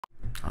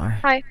Hi.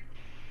 Hi.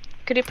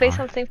 Could you play Hi.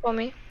 something for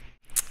me?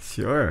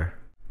 Sure.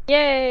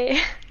 Yay!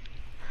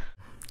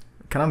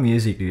 What kind of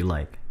music do you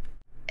like?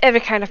 Every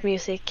kind of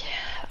music.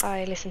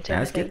 I listen to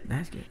That's everything. good.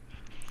 That's good.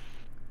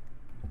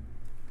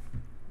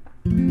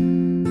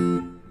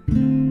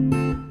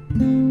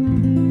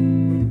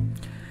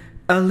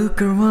 I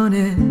look around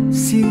and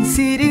since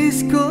it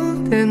is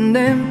cold and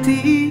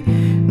empty,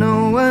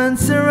 no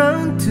one's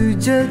around to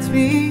judge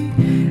me.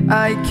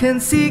 I can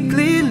see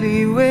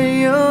clearly where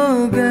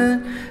you're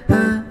gone.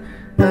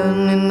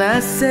 And I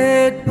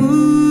said,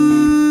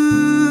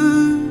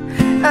 ooh,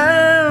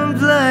 I'm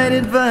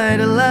blinded by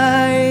the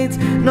lights.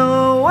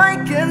 No, I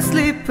can't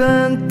sleep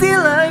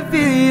until I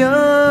feel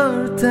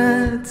your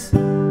touch.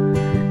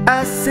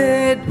 I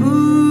said,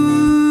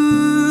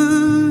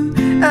 ooh,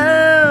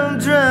 I'm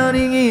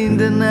drowning in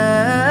the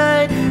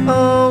night.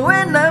 Oh,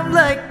 when I'm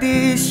like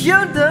this,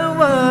 you're the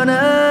one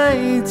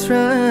I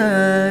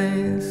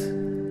trust.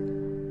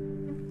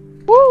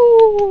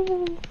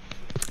 Woo!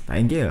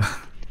 Thank you.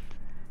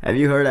 Have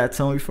you heard that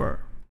song before?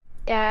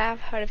 Yeah,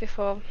 I've heard it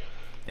before.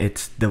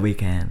 It's The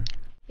Weeknd.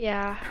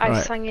 Yeah, I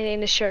Right. sang it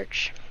in the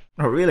church.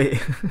 Oh, really?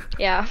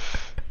 Yeah.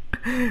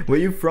 Where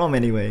you from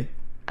anyway?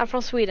 I'm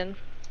from Sweden.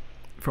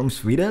 From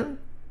Sweden?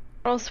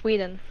 From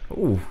Sweden.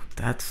 Oh,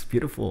 that's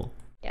beautiful.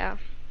 Yeah.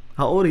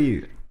 How old are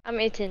you? I'm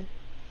 18.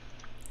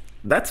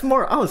 That's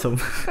more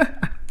awesome. A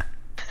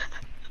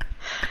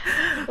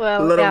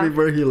Well, lot yeah. of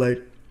people are here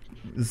like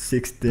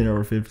 16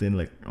 or 15,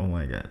 like, oh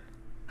my god.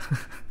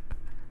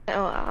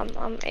 Oh,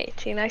 I'm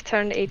 18. I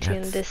turned 18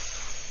 That's- this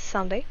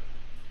Sunday.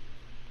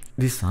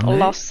 This Or Sunday?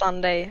 last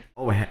Sunday.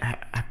 Oh,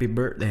 happy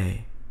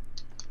birthday.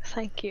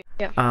 Thank you.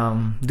 Yeah.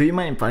 Do you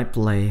mind if I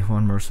play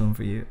one more song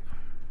for you?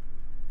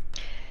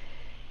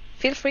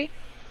 Feel free.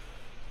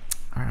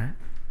 Alright.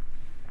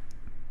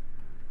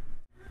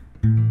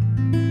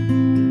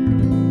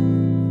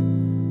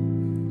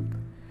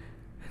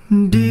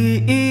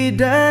 Di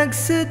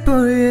dagsat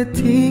börjar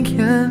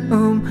tänka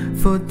om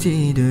för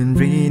tiden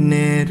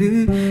brinner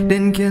ut.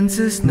 Den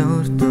kanske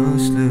snart tar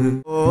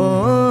slut.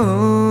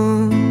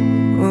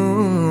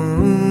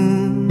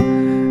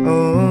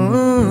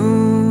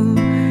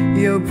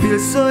 Jag vill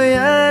så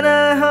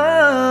gärna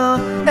ha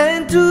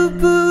en tro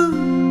på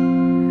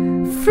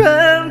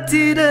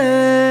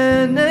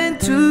framtiden, en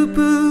tro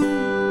på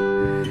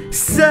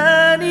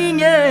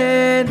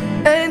sanningen,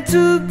 en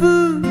tro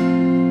på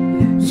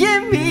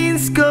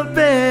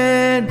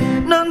gemenskapen.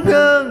 Någon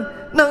gång,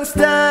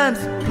 någonstans,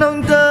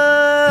 någon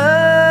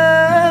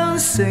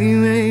dag. Säg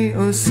mig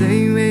och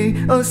säg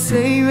mig och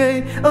säg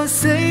mig och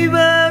säg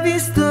var vi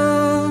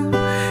står.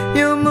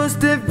 Jag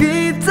måste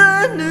veta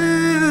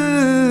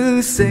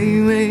nu. Säg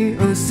mig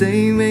och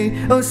säg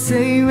mig och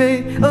säg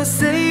mig och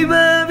säg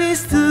var vi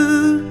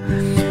står.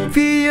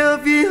 För jag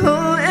vill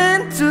ha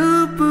en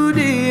tro på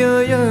det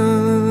jag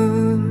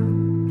gör.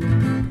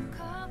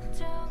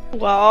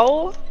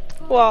 Wow.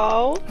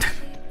 Wow.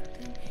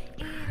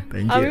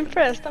 Thank I'm you.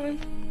 impressed.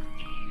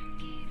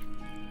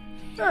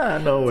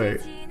 No way.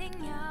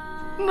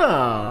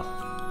 No.